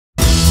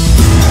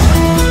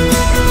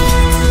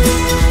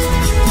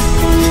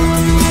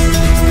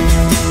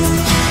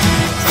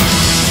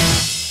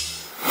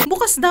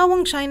Tumakas daw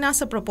ang China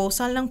sa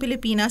proposal ng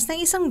Pilipinas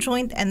ng isang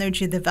joint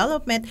energy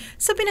development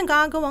sa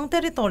pinag-aagawang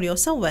teritoryo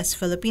sa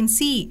West Philippine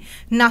Sea.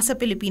 Nasa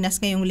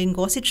Pilipinas ngayong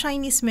linggo si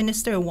Chinese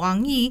Minister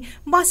Wang Yi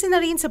base na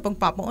rin sa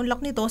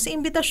pagpapaunlak nito sa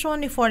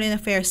imbitasyon ni Foreign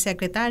Affairs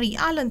Secretary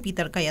Alan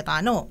Peter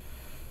Cayetano.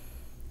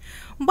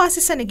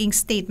 Base sa naging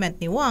statement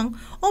ni Wang,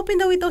 open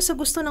daw ito sa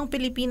gusto ng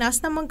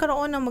Pilipinas na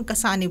magkaroon ng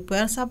magkasanib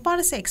puwersa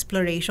para sa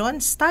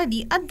exploration,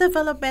 study at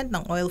development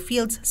ng oil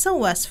fields sa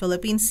West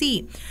Philippine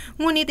Sea.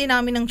 Ngunit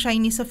inamin ng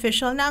Chinese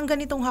official na ang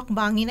ganitong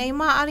hakbangin ay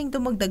maaaring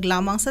dumagdag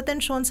lamang sa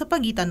tensyon sa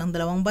pagitan ng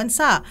dalawang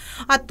bansa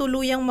at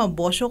tuluyang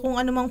mabosyo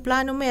kung anumang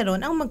plano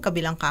meron ang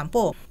magkabilang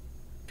kampo.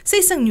 Sa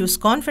isang news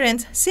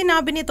conference,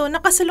 sinabi nito na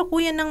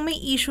kasalukuyan ng may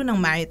issue ng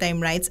maritime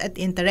rights at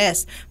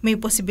interest. May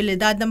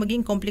posibilidad na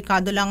maging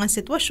komplikado lang ang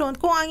sitwasyon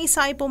kung ang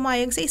isa ay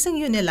pumayag sa isang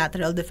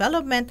unilateral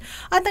development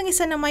at ang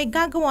isa na may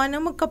gagawa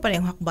ng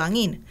magkaparehong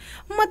hakbangin.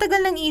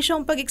 Matagal ng issue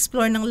ang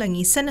pag-explore ng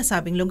langis sa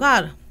nasabing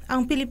lugar.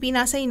 Ang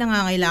Pilipinas ay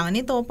nangangailangan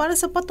nito para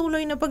sa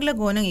patuloy na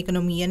paglago ng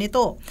ekonomiya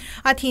nito.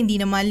 At hindi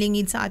naman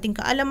lingid sa ating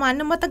kaalaman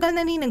na matagal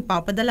na rin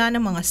nagpapadala ng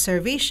mga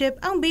survey ship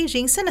ang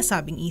Beijing sa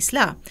nasabing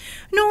isla.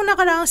 Noong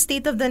nakaraang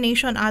State of the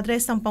Nation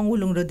address ng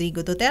Pangulong Rodrigo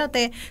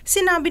Duterte,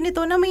 sinabi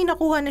nito na may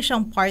nakuha na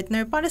siyang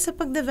partner para sa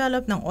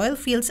pagdevelop ng oil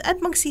fields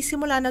at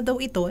magsisimula na daw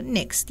ito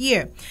next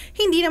year.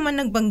 Hindi naman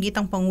nagbanggit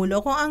ang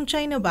Pangulo kung ang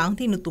China ba ang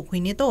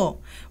tinutukoy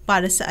nito.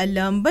 Para sa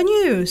Alam Ba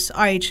News,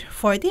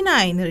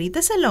 RH49,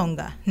 Rita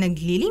Salonga,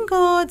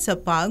 naglilingkod sa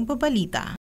pagbabalita.